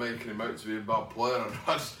or making him out to be a bad player.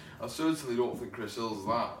 I certainly don't think Chris Hill's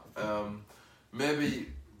that. Maybe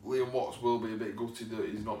Liam Watts will be a bit gutted that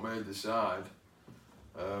he's not made the side.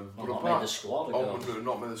 Not made the squad.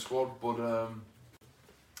 Not made the squad, but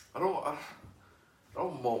I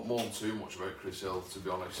don't mourn too much about Chris Hill, to be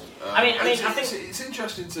honest. I think it's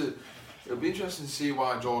interesting to. It'll be interesting to see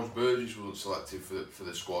why George Burgess wasn't selected for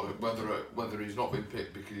the squad. Whether he's not been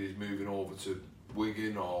picked because he's moving over to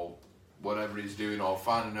Wigan or whatever he's doing, or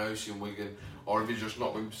finding a house in Wigan, or if he's just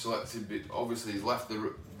not been selected. Obviously, he's left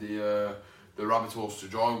the Rabbitohs to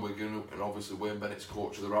join Wigan, and obviously Wayne Bennett's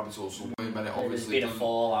coach of the Rabbitohs. So Wayne Bennett obviously there's been a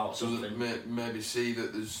fallout. Doesn't maybe see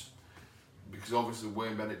that there's, because obviously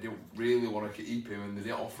Wayne Bennett didn't really want to keep him, and they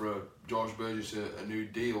didn't offer George Burgess a new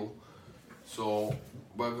deal. So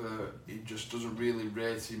whether he just doesn't really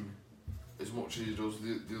rate him as much as he does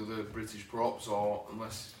the other British props, or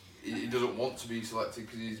unless he doesn't want to be selected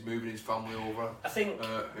because he's moving his family over. I think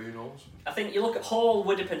who knows? I think you look at Hall,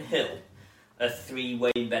 Widdop and Hill are 3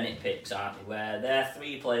 Wayne Bennett picks, aren't they? Where they're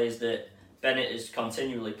 3 players that Bennett has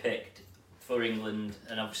continually picked for England,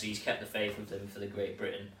 and obviously he's kept the faith with them for the Great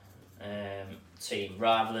Britain team,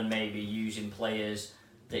 rather than maybe using players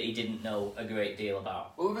that he didn't know a great deal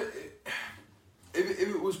about. Well, if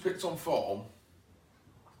it was picked on form,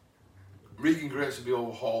 Regan Grace would be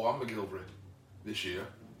over Hall and McGilvery. this year.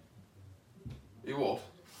 He would.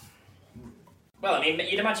 Well, I mean,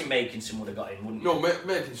 you'd imagine Makinson would have got in, wouldn't you? No,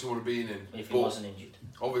 Makinson would have been in. If he wasn't injured.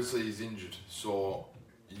 Obviously, he's injured, so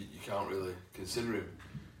you can't really consider him.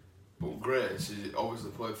 But Grace, he obviously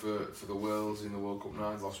played for the Wales in the World Cup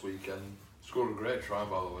Nines last weekend. Scored a great try,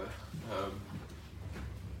 by the way.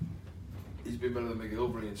 He's been better than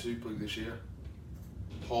McGilvery in Super League this year.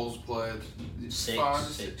 Hall's played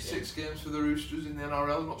six games for the Roosters in the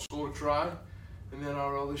NRL, not scored a try in the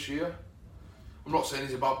NRL this year. I'm not saying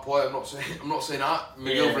he's a bad player. I'm not saying that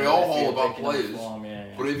McGilvery or Hall are bad players. Form,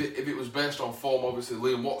 but if it was based on form, obviously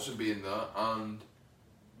Liam Watson being there and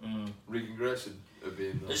Regan Grayson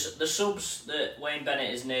being there. The subs that Wayne Bennett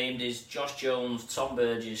has named is Josh Jones, Tom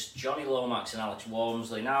Burgess, Johnny Lomax, and Alex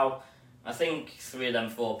Walmsley. Now, I think 3 of them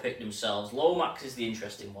 4 picked themselves. Lomax is the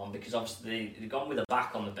interesting one because obviously they've gone with a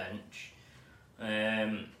back on the bench.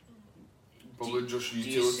 Probably just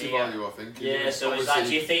utility value, I think. Yeah, so is that,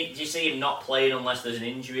 do you see him not playing unless there's an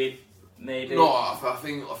injury, maybe? No, I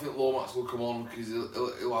think Lomax will come on because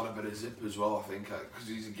he'll add a bit of zip as well, I think, because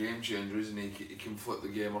he's a game changer, isn't he? He can flip the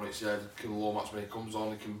game on its head. Lomax, when he comes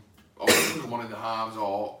on, he can obviously come on in the halves,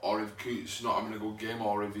 or if Coote's not having a good game,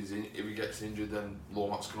 or if he gets injured, then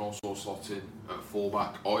Lomax can also slot in at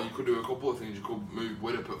fullback. Or you could do a couple of things. You could move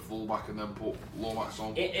Widdop at fullback and then put Lomax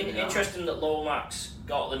on. Interesting that Lomax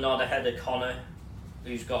got the nod ahead of Connor,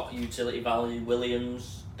 who's got utility value,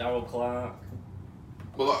 Williams, Darryl Clark.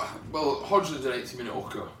 Well, Hodgson's an 80-minute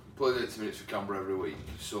hooker. Plays 80 minutes for Canberra every week,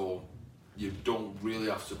 so you don't really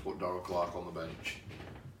have to put Darryl Clark on the bench.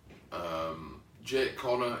 Jake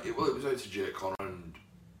Connor, it was out to Jake Connor and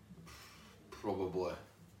probably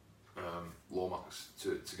Lomax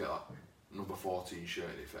to get that number 14 shirt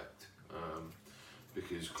in effect,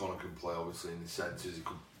 because Connor can play obviously in the centres, he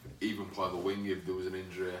could even play the wing if there was an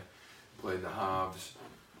injury, play in the halves,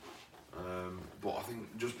 but I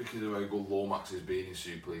think just because of how good Lomax has been in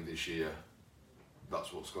Super League this year,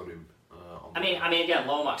 that's what's got him on. I mean again,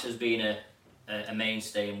 Lomax has been a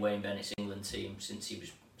mainstay in Wayne Bennett's England team since he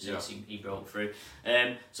broke through.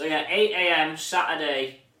 8 AM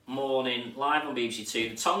Saturday morning, live on BBC Two.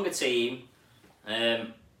 The Tonga team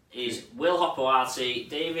is Will Hopoate,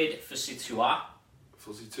 David Fusitu'a,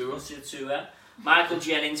 Michael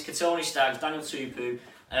Jennings, Katoni Staggs, Daniel Tupu.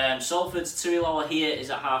 Salford's Tuilola here is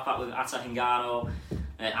at half-back with Ata Hingano.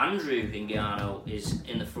 Andrew Hingano is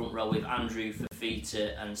in the front row with Andrew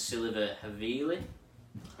Fafita and Silva Havili.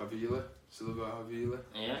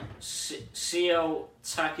 Yeah. Seo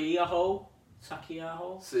Takiyaho.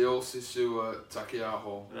 Seo Sisu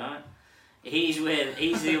Takiyaho. Right. He's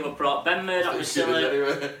the other prop. Ben Murdoch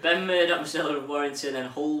Masilla of Warrington and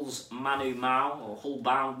Hull's Manu Mao, or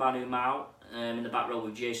Hull-bound Manu Mao, in the back row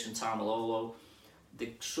with Jason Tamalolo.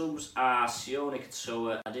 The subs are Sione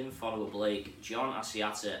Katoa, Adin Fonowa Blake, John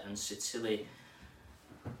Asiata and Sitili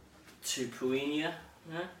Tupuinia.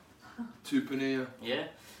 Tupuinia. Yeah.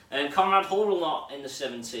 Conrad Hurrell not in the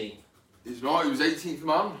 17. He's not, he was 18th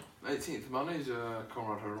man. 18th man is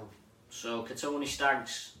Conrad Hurrell. So Katoni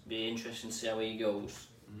Staggs, be interesting to see how he goes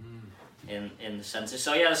in the centre.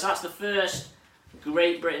 So yeah, so that's the first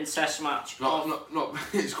Great Britain Test match.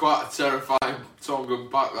 It's quite a terrifying Tongan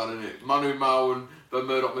pack, that, isn't it? Manu Mao and Ben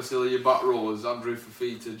Murdoch Masila, your back rowers, Andrew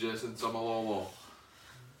Fafita, Jason Tamalolo.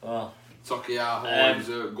 Well, Takiyaho was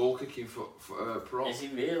a goal kicking for prop. Is he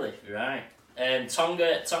really? Right.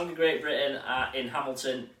 Tonga Great Britain in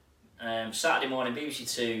Hamilton. Saturday morning, BBC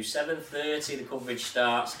 2, 7:30 the coverage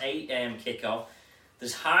starts, 8 AM kick-off.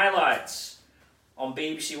 There's highlights on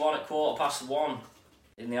BBC 1 at 1:15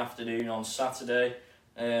 in the afternoon on Saturday,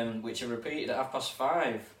 which are repeated at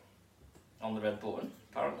 5:30 on the red button,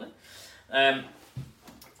 apparently.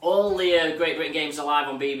 All the Great Britain games are live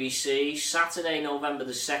on BBC. Saturday, November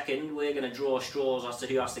the 2nd, we're going to draw straws as to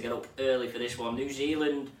who has to get up early for this one. New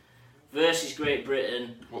Zealand versus Great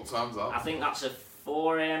Britain. What time's that? I think that's a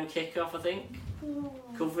 4 AM kick-off, I think.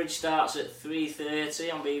 Coverage starts at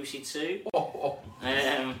 3:30 on BBC 2.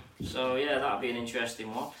 So yeah, that'll be an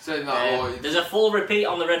interesting one. Saying that, there's a full repeat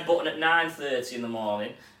on the red button at 9:30 in the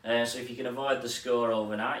morning. So if you can avoid the score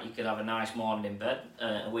overnight, you could have a nice morning in bed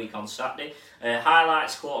a week on Saturday.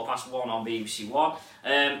 Highlights 1:15 on BBC 1.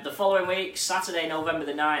 The following week, Saturday, November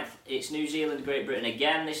the 9th, it's New Zealand, Great Britain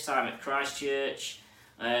again, this time at Christchurch.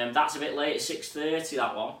 That's a bit late, 6:30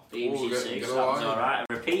 that one, BBC 2, so that was alright.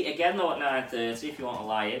 A repeat again though at 9:30 if you want to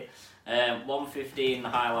lie in. 1:15 the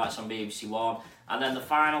highlights on BBC 1. And then the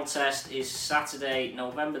final test is Saturday,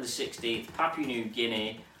 November the 16th, Papua New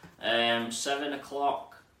Guinea, 7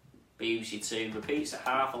 o'clock, BBC 2. Repeats at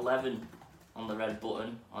 11:30 on the red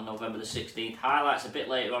button on November the 16th. Highlights a bit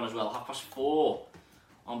later on as well, 4:30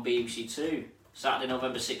 on BBC 2. Saturday,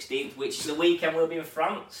 November 16th, which is the weekend we'll be in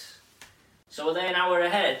France. So are they an hour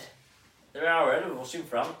ahead? They're an hour ahead of us in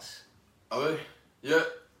France. Are they? Yeah.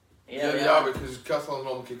 Yeah, they are, because Catalan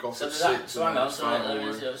normally kick off at 6. So hang on,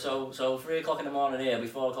 so 3 o'clock in the morning here,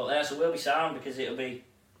 4 o'clock there, so we'll be sound because it'll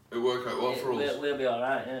work out well for us. We'll be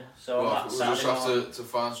alright, yeah. So we'll just have to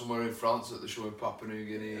find somewhere in France that they're showing Papua New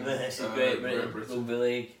Guinea. This is Great Britain, Rugby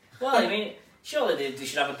League. Well, I mean, surely they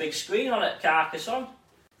should have a big screen on at Carcassonne.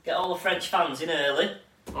 Get all the French fans in early.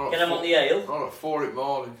 Get them on the ale. All at 4 in the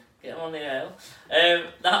morning. Get them on the ale.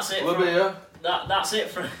 That's it. That's it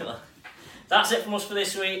from. That's it from us for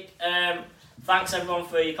this week. Thanks everyone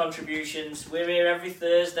for your contributions. We're here every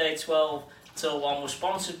Thursday, 12 till 1. We're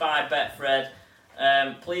sponsored by Betfred.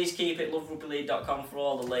 Please keep it loverugbyleague.com for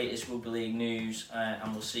all the latest Rugby League news,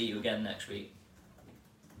 and we'll see you again next week.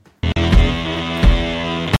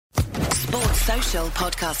 Sports Social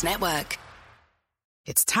Podcast Network.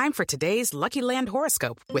 It's time for today's Lucky Land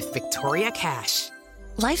horoscope with Victoria Cash.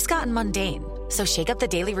 Life's gotten mundane, so shake up the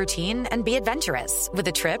daily routine and be adventurous with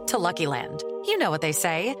a trip to Lucky Land. You know what they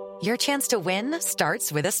say, your chance to win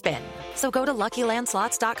starts with a spin. So go to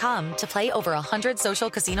LuckyLandSlots.com to play over 100 social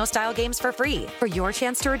casino-style games for free for your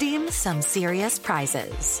chance to redeem some serious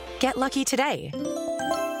prizes. Get lucky today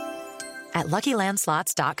at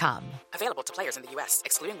LuckyLandSlots.com. Available to players in the U.S.,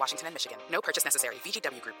 excluding Washington and Michigan. No purchase necessary.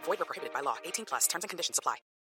 VGW Group. Void where prohibited by law. 18+. Terms and conditions apply.